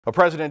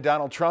President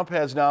Donald Trump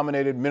has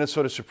nominated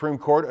Minnesota Supreme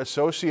Court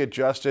Associate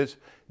Justice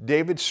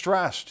David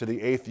Stras to the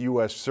 8th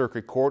U.S.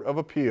 Circuit Court of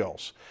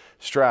Appeals.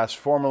 Stras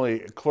formerly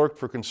clerked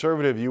for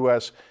conservative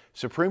U.S.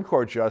 Supreme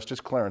Court Justice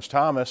Clarence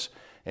Thomas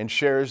and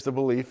shares the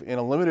belief in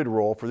a limited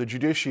role for the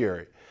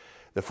judiciary.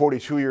 The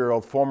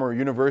 42-year-old former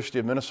University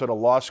of Minnesota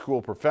Law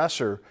School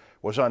professor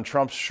was on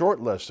Trump's short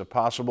list of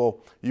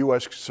possible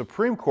U.S.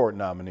 Supreme Court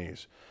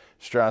nominees.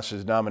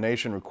 Stras's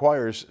nomination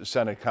requires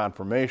Senate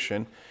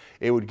confirmation.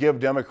 It would give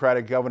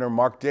Democratic Governor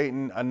Mark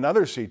Dayton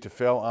another seat to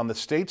fill on the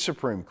state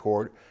Supreme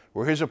Court,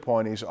 where his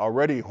appointees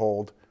already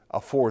hold a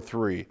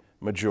 4-3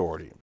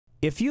 majority.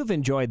 If you've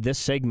enjoyed this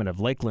segment of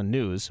Lakeland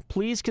News,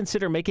 please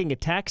consider making a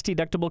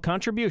tax-deductible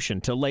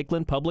contribution to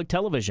Lakeland Public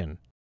Television.